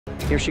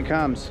Here she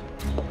comes.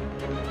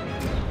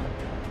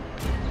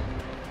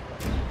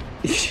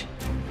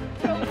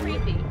 So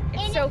creepy.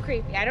 It's so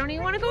creepy. I don't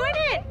even want to go in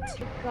it.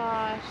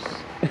 Gosh,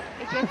 it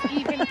gets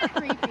even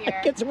creepier.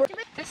 It gets worse.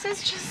 This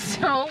is just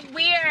so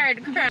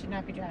weird. I should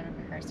not be driving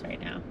a Hearse right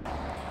now.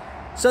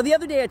 So the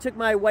other day I took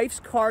my wife's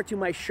car to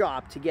my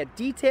shop to get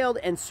detailed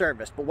and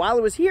serviced. But while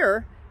I was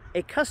here,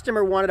 a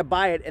customer wanted to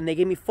buy it and they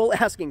gave me full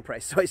asking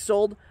price. So I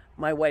sold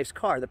my wife's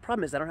car. The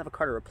problem is I don't have a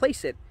car to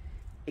replace it,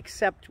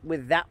 except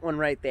with that one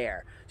right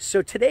there.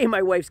 So today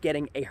my wife's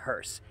getting a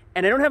Hearse.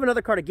 And I don't have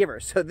another car to give her.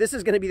 So this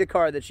is gonna be the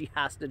car that she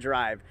has to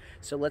drive.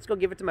 So let's go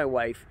give it to my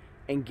wife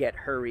and get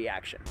her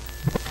reaction.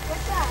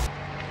 What's that?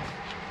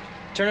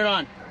 Turn it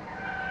on.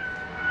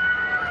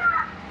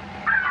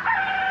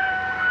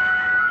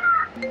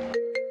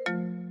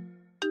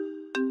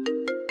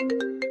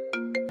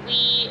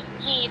 We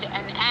need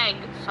an egg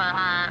for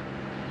our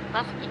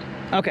recipe.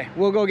 Okay,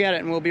 we'll go get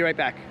it and we'll be right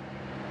back.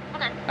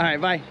 Okay. All right,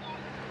 bye.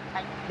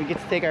 Bye. We get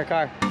to take our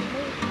car.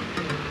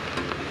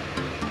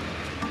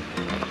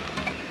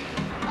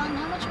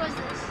 How much was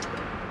this?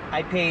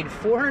 I paid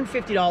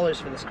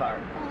 $450 for this car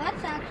Oh,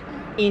 that's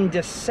actually... in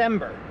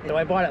December. So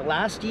I bought it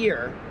last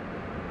year,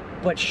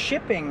 but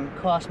shipping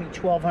cost me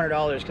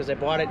 $1,200 because I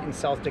bought it in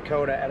South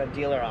Dakota at a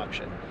dealer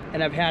auction.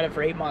 And I've had it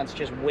for 8 months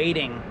just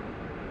waiting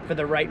for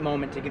the right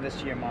moment to give this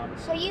to your mom.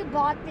 So you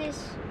bought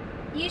this,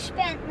 you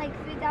spent like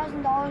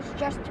 $3,000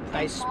 just to prank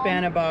I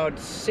spent about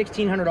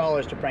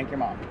 $1,600 to prank your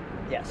mom.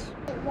 Yes.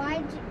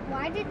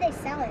 Why did they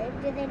sell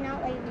it? Did they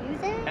not like use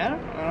it? I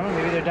don't know,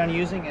 maybe they're done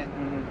using it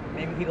and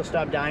maybe people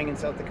stop dying in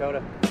South Dakota.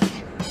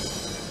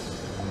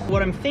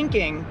 What I'm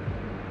thinking,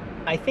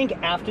 I think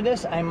after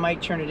this I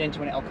might turn it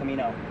into an El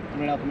Camino. You know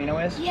what an El Camino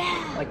is?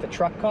 Yeah. Like the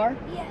truck car?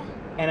 Yeah.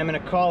 And I'm gonna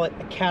call it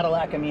a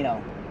Cadillac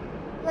Camino.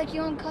 Like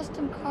your own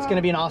custom car. It's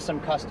gonna be an awesome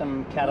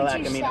custom Cadillac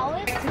Would you Camino. sell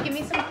it? So give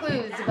me some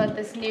clues about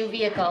this new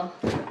vehicle.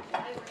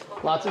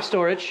 Lots of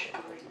storage,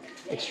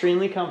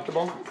 extremely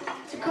comfortable,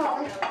 It's a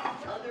car.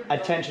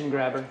 attention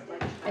grabber,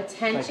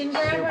 Attention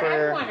Like grabber?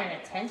 super- I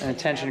want an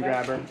attention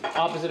grabber.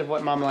 Opposite of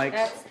what mom likes.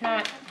 That's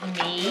not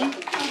me.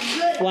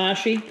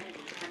 Flashy.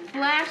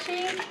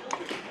 Flashy.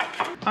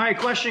 All right,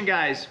 question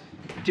guys.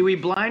 Do we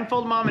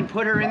blindfold mom and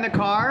put her in the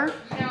car?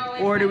 No,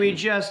 Or do we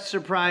just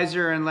surprise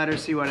her and let her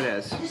see what it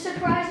is? Just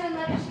surprise her and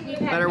let her see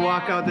it. Let her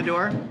walk out the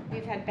door?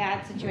 We've had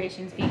bad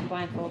situations being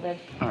blindfolded.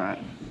 All right.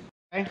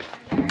 Okay.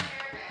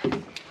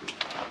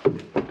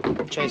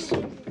 Chase.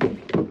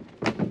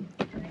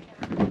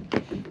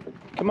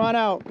 Come on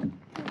out.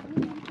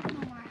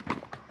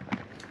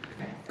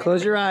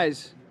 Close your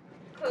eyes.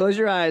 Close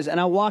your eyes, and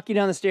I'll walk you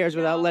down the stairs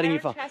without No, letting I you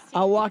don't fall. trust you.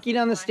 I'll walk you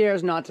down the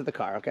stairs, not to the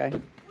car, okay?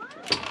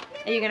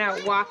 Are you gonna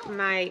walk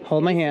my...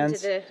 Hold my into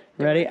hands. the-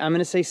 Ready? I'm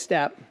gonna say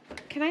step.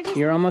 Can I just...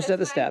 You're look almost this at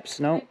the way? steps.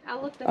 No.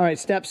 I'll look this All right,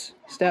 steps.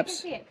 Steps.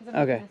 see it, 'cause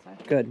I'm Okay. looking this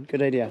way. Good.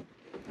 Good idea.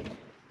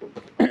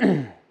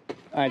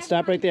 All right,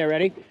 stop right there.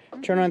 Ready?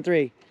 Turn on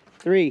 3.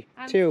 3,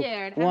 I'm 2,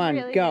 scared. 1, I'm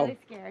really, go. really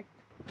scared.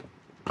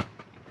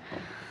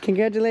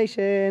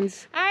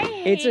 Congratulations. I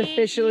hate It's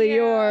officially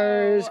you.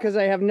 yours because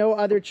I have no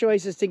other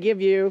choices to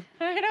give you.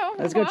 I don't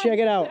Let's go want check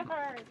it out.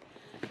 yours.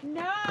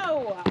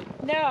 No.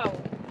 No.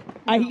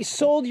 I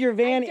sold your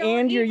van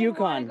and your I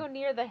Yukon. don't go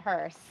near the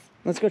Hearse.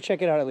 Let's go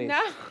check it out at least.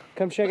 No.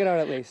 Come check it out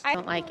at least. I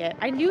don't like it.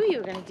 I knew you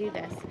were going to do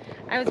this.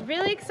 I was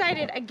really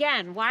excited.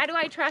 Again, why do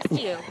I trust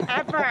you?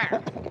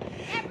 Ever.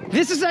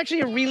 This is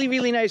actually a really,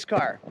 really nice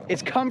car.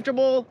 It's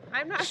comfortable,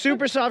 I'm not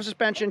super soft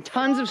suspension,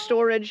 tons of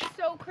storage.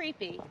 so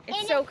creepy.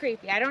 It's so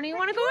creepy. I don't even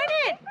want to go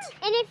in it.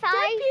 And if Dead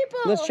people.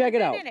 Let's check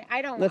it have out. been in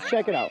I don't Let's want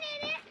check to. it out.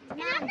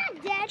 And I'm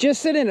not dead.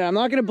 Just sit in it. I'm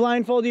not going to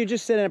blindfold you.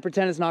 Just sit in it and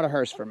pretend it's not a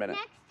Hearse for a minute.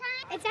 Next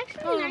time, it's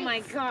actually Oh nice. my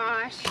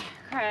gosh,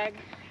 Craig.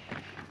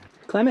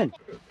 Climb in.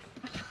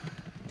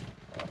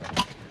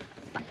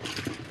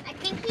 I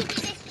think he did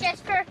this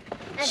just for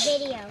a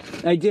video.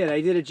 I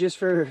did it just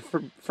for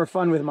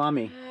fun with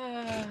mommy.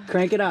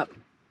 Crank it up.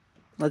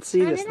 Let's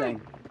see this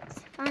thing. It's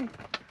fun.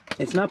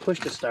 It's not push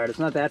to start. It's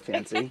not that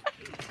fancy.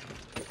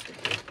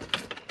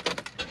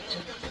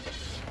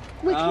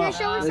 Wait, can I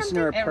show her listen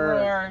to her something? It purr.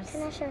 roars.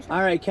 Can I show her something?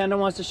 All right, Kendall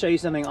wants to show you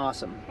something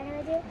awesome. How do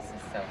I do it? This is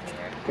so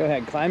weird. Go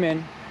ahead, climb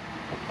in.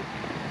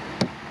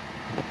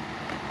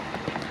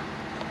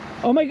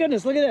 Oh my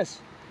goodness, look at this.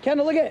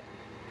 Kendall, look at it.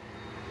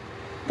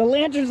 The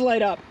lanterns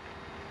light up.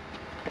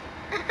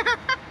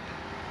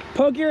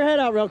 Poke your head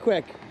out real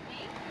quick.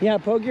 Yeah,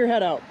 poke your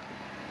head out.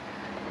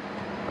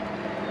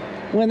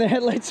 When the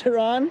headlights are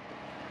on,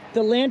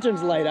 the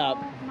lanterns light up.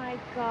 Oh my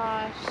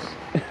gosh.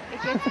 It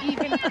gets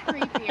even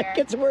creepier. It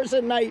gets worse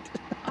at night.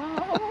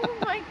 Oh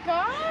my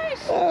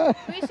gosh.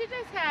 We should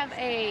just have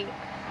a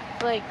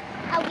like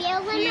A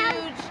wheel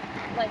huge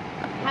like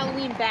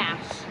Halloween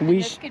bash. We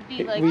This could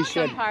be like we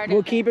some should. part We'll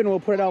of keep it and we'll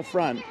put it out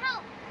front.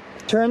 Help.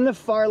 Turn the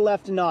far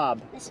left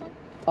knob This one?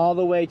 all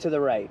the way to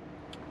the right.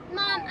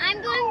 Mom,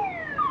 I'm going.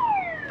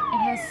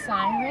 It has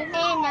sirens.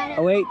 And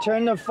Oh wait,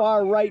 turn the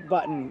far right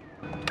button.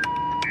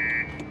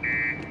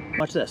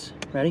 Watch this.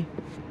 Ready?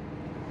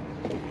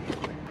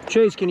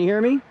 Chase, can you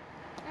hear me?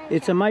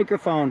 It's a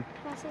microphone.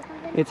 Can I say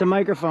something? It's a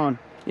microphone.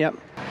 Yep.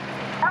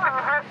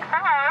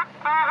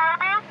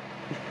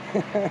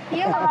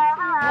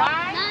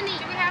 Why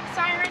do we have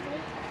sirens?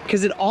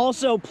 Because it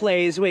also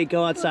plays, wait,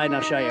 go outside and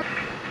I'll show you.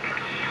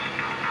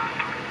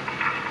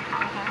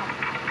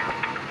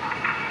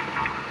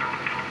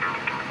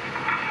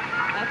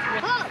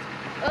 That's really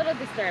a little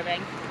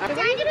disturbing.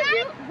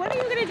 What are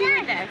you gonna do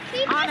with this?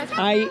 Honestly.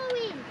 I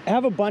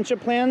have a bunch of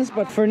plans,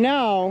 but for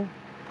now,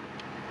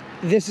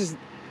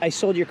 I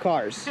sold your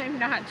cars. I'm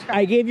not trying.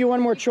 I gave you one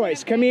more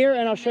choice. Come here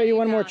and I'll show you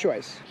one more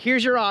choice.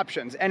 Here's your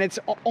options, and it's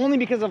only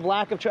because of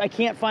lack of choice. I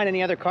can't find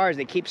any other cars.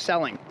 They keep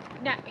selling.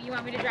 No, you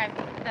want me to drive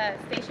the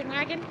station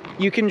wagon?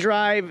 You can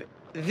drive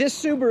this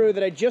Subaru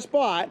that I just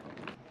bought.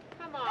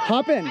 Come on.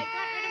 Hop in. I got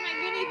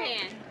rid of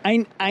my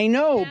minivan. I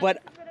know,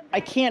 but I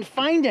can't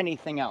find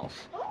anything else.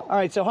 All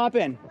right, so hop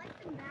in.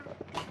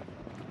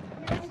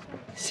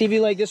 See if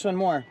you like this one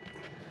more.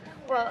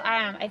 Well,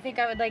 I think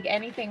I would like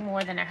anything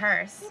more than a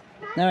hearse.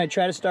 All right,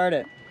 try to start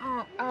it.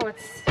 Oh,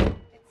 it's.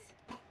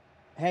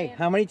 Hey,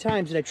 how many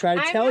times did I try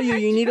to tell you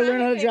you need to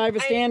learn how to drive a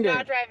standard? I'm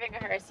not driving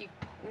a hearse.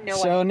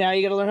 So now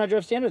you got to learn how to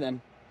drive standard then.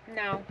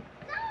 No.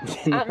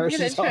 The Hearse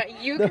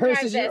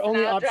is your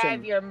only I'll option.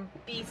 drive your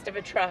beast of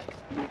a truck.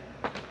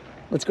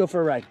 Let's go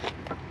for a ride.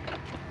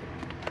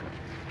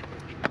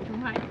 Oh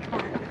my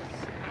God.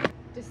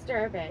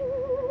 Disturbing.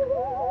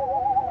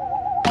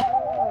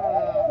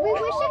 We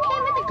wish it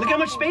came with a Look how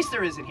much space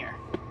there is in here.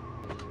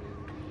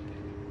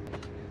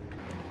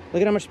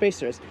 Look at how much space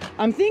there is.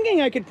 I'm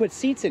thinking I could put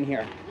seats in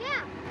here.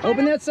 Yeah.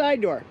 Open that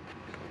side door.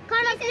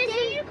 Carlos,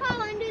 did you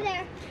call under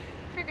there?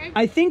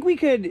 I think we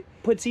could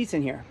put seats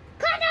in here.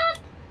 Carlos,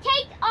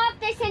 take off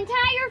this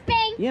entire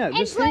thing. Yeah, and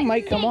this put thing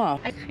might come seat.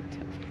 off.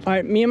 All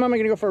right, me and Mom are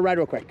gonna go for a ride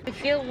real quick. I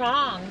feel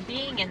wrong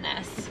being in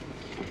this.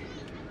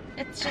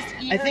 It's just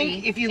eerie. I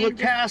think if you look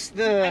past I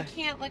the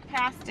can't look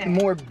past it.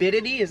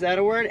 morbidity, is that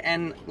a word?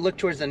 And look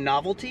towards the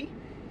novelty,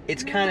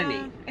 it's kind of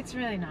neat. It's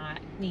really not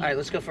neat. All right,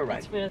 let's go for a ride.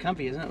 It's really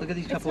Comfy, isn't it? Look at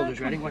these cup holders.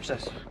 Ready? Watch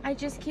this. I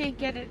just can't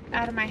get it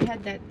out of my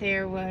head that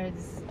there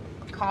was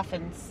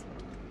coffins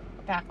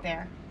back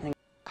there.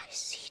 I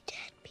see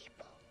dead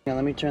people. Yeah,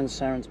 let me turn the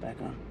sirens back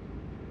on,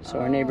 so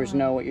our neighbors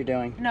know what you're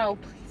doing. No,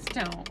 please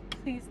don't.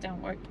 Please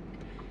don't work.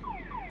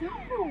 No.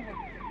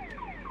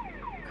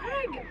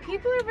 Craig,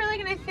 people are really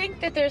gonna think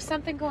that there's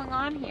something going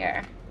on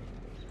here.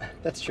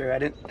 That's true. I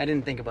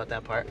didn't think about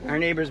that part. Our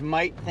neighbors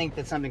might think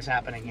that something's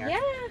happening here. Yeah.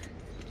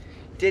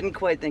 Didn't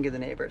quite think of the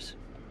neighbors.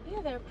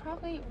 Yeah, they're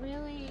probably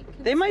really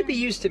They might be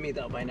concerned. used to me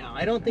though by now.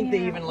 I don't think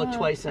they even look well,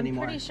 twice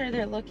anymore. I'm pretty sure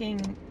they're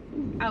looking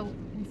out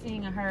and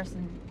seeing a hearse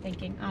and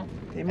thinking, oh,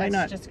 They might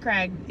that's not. just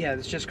Craig. Yeah,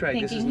 it's just Craig.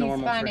 This is Thinking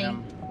normal he's for funny.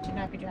 him. Should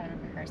not be driving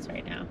a hearse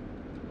right now.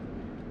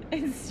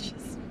 It's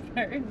just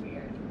very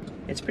weird.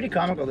 It's pretty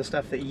comical the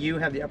stuff that you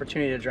have the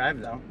opportunity to drive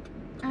though.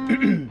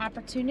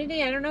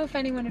 Opportunity? I don't know if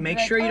anyone would Make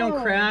be like, sure you don't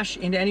 "Oh." crash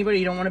into anybody.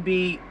 You don't want to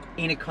be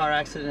in a car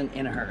accident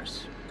in a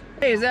hearse.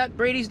 Hey, is that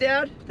Brady's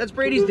dad? That's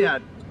Brady's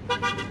dad.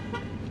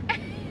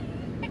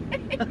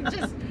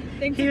 Just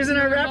thinks He was it's in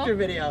our normal. Raptor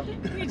video.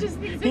 He just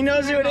thinks He it's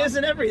knows who it normal. is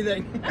and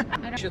everything.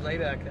 I You should lay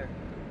back there.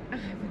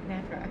 would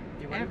never.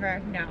 You wouldn't? Never.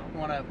 No. You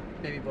want to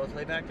maybe both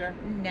lay back there?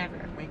 Never.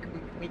 Wink,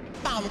 wink, wink.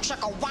 Wow,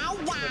 wow,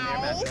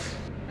 wow.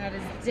 That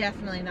is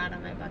definitely not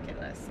on my bucket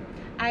list.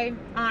 I'm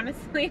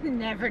honestly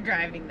never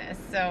driving this,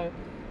 so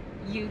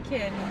you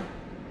can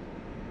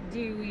do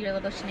your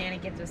little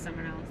shenanigans with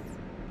someone else.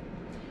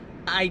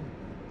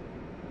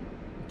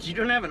 You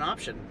don't have an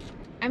option.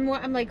 I'm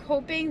like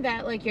hoping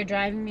that like you're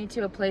driving me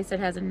to a place that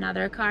has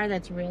another car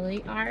that's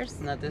really ours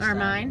Not this or time.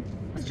 mine.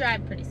 Let's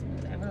drive pretty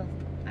smooth.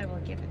 I will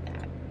give it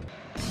that.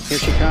 Here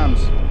she comes.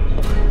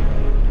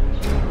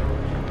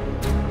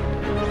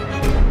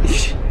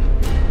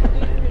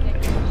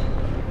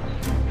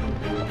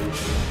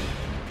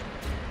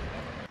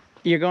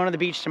 You're going to the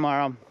beach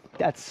tomorrow.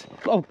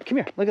 Oh, come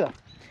here, look at that.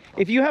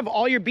 If you have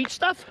all your beach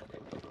stuff,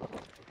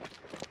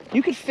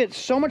 you could fit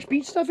so much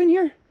beach stuff in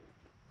here.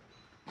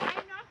 I'm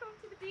not going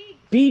to the beach.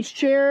 Beach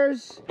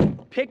chairs,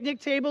 picnic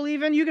table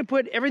even. You could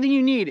put everything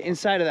you need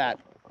inside of that.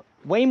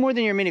 Way more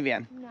than your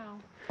minivan. No.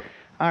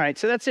 All right,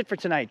 so that's it for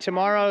tonight.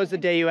 Tomorrow is the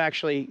day you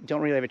actually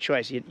don't really have a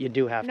choice. You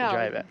do have to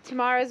drive it.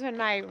 Tomorrow's when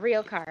my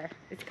real car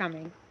is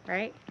coming,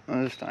 right?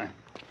 Oh, this time.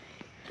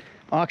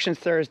 Auction's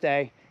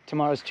Thursday.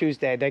 Tomorrow's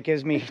Tuesday. That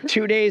gives me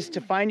 2 days to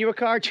find you a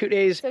car, 2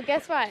 days So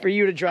guess what? for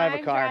you to drive I'm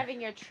a car.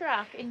 driving your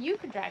truck, and you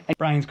can drive.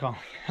 Brian's calling.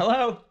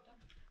 Hello.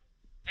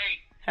 Hey,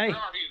 Hey. where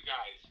are you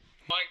guys?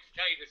 Mike to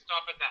tell you to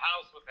stop at the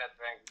house with that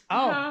thing.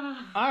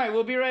 Oh, all right.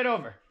 We'll be right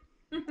over.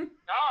 All right,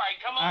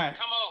 come over, All right.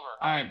 come over.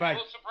 All right, bye.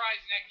 We'll surprise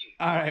Nikki.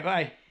 All right,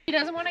 bye. She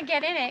doesn't want to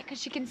get in it because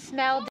she can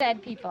smell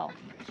dead people.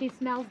 She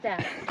smells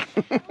death.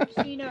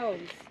 She knows.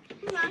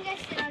 I'm gonna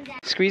sit on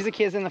that. Squeeze the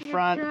kids in the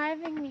front. You're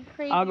driving me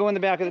crazy. I'll go in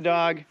the back of the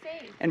dog.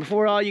 Safe. And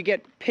before all you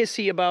get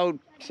pissy about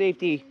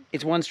safety,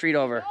 it's one street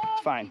over.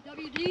 It's fine. All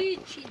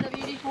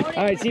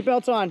right,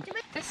 seatbelts on.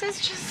 This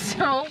is just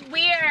so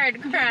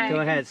weird, Craig. Go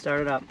ahead, start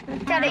it up.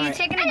 Dad, are you Alright,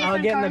 taking a different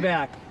I'll get in the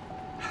car?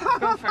 back.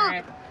 Go for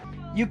it.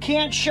 You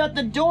can't shut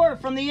the door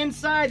from the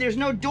inside. There's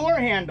no door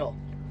handle.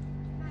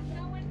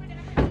 No one would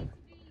ever need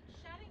to be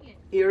shutting it.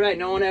 You're right.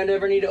 No one would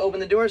ever need to open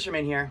the doors from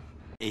in here.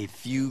 A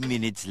few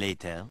minutes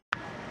later.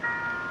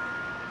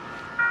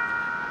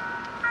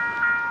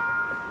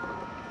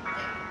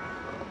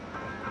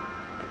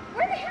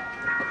 Where the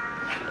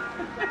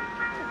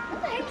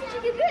heck did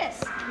you get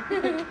this?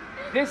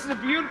 This is a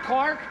beaut,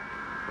 Clark.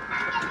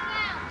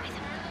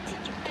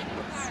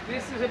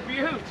 This is a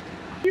beaut.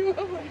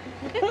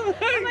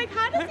 I'm like,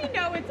 how does he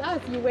know it's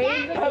us? You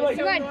wave. I'm like,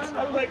 so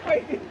wait.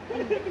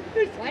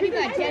 Why do you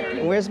got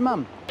jet? Where's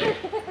Mom?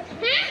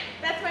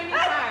 That's my new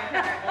car.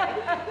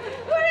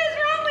 What is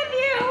wrong with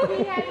you?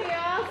 He had me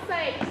all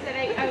psyched that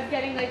I was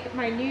getting like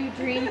my new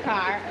dream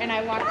car, and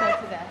I walked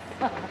out to this.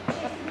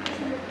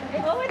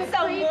 Oh, it's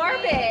so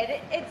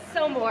morbid. It's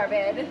so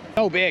morbid.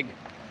 So big.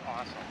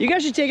 Awesome. You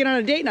guys should take it on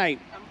a date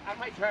night. I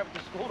might drive it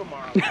to school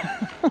tomorrow.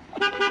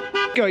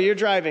 Go, you're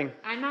driving.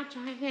 I'm not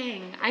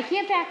driving. I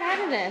can't back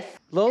out of this.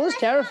 Lola's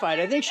terrified.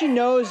 I think she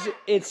knows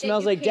it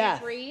smells like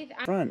death. Breathe.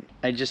 Front.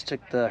 I just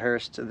took the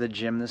Hearse to the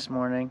gym this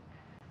morning.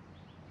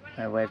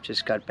 My wife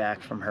just got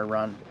back from her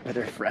run with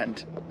her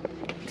friend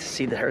to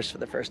see the Hearse for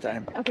the first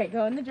time. Okay,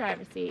 go in the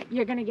driver's seat.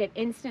 You're gonna get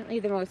instantly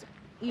the most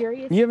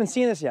eeriest. You haven't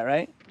seen this yet,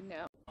 right?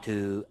 No.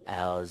 2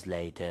 hours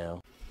later.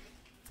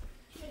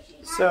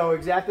 So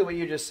exactly what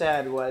you just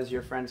said was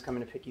your friend's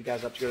coming to pick you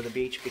guys up to go to the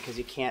beach because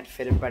you can't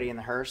fit everybody in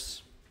the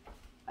Hearse.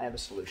 I have a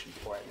solution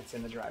for it. It's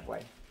in the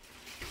driveway.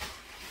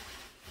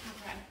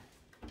 Okay.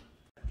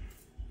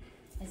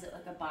 Is it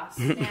like a bus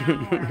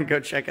now? Or... Go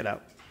check it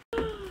out.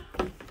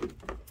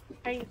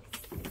 Are you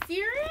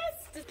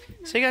serious?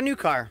 So you got a new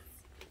car.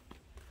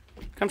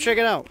 Come check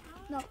it out.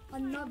 No,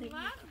 another.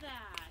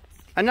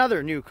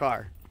 Another new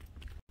car.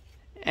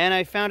 And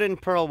I found it in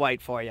pearl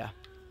white for you.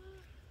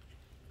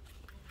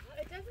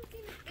 It doesn't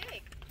seem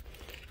big.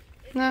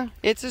 No,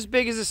 it's as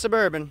big as a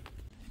Suburban.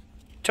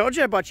 Told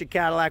you I bought you a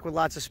Cadillac with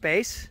lots of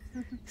space.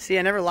 See,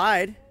 I never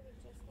lied.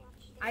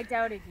 I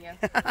doubted you.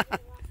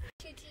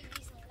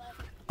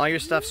 All your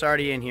stuff's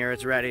already in here.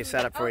 It's ready,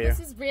 set up for you. This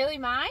is really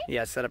mine?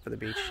 Yeah, set up for the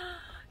beach.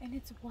 And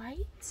it's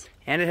white?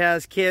 And it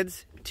has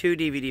kids, 2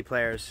 DVD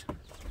players,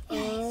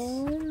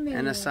 Oh, man.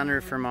 and a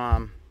sunroof for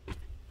Mom.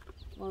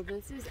 Well,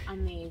 this is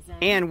amazing.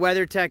 And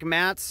WeatherTech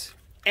mats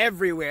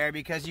everywhere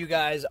because you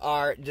guys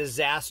are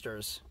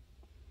disasters.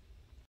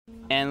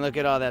 And look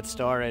at all that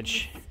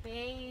storage.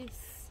 Space.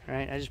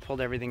 Right? I just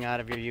pulled everything out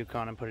of your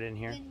Yukon and put it in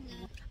here.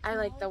 I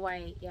like the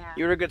white, yeah.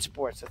 You were a good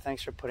sport, so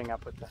thanks for putting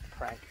up with the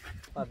prank.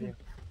 Love you.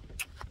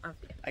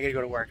 Okay. I gotta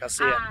go to work. I'll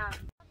see you.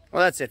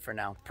 Well, that's it for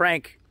now.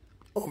 Prank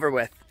over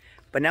with.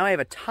 But now I have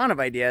a ton of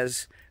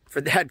ideas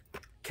for that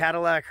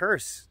Cadillac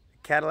Hearse,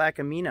 Cadillac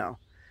Camino.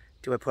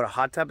 Do I put a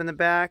hot tub in the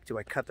back? Do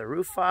I cut the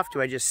roof off?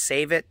 Do I just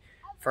save it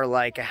for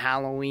like a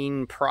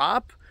Halloween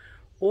prop?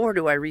 Or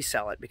do I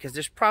resell it? Because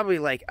there's probably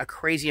like a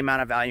crazy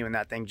amount of value in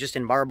that thing, just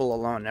in marble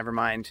alone. Never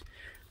mind,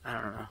 I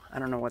don't know. I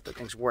don't know what the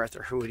thing's worth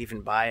or who would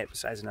even buy it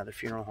besides another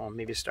funeral home,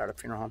 maybe a startup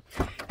funeral home.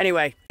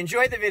 Anyway,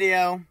 enjoyed the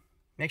video.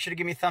 Make sure to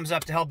give me a thumbs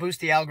up to help boost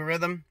the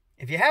algorithm.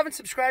 If you haven't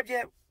subscribed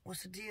yet,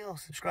 what's the deal?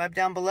 Subscribe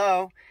down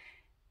below.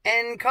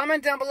 And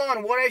comment down below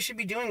on what I should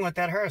be doing with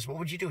that Hearse. What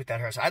would you do with that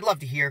Hearse? I'd love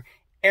to hear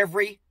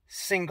every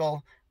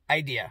single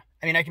idea.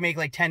 I mean, I can make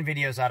like 10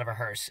 videos out of a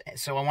Hearse,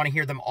 so I want to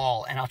hear them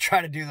all, and I'll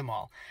try to do them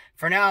all.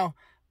 For now,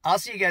 I'll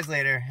see you guys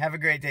later. Have a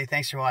great day.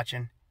 Thanks for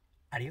watching.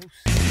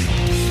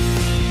 Adios.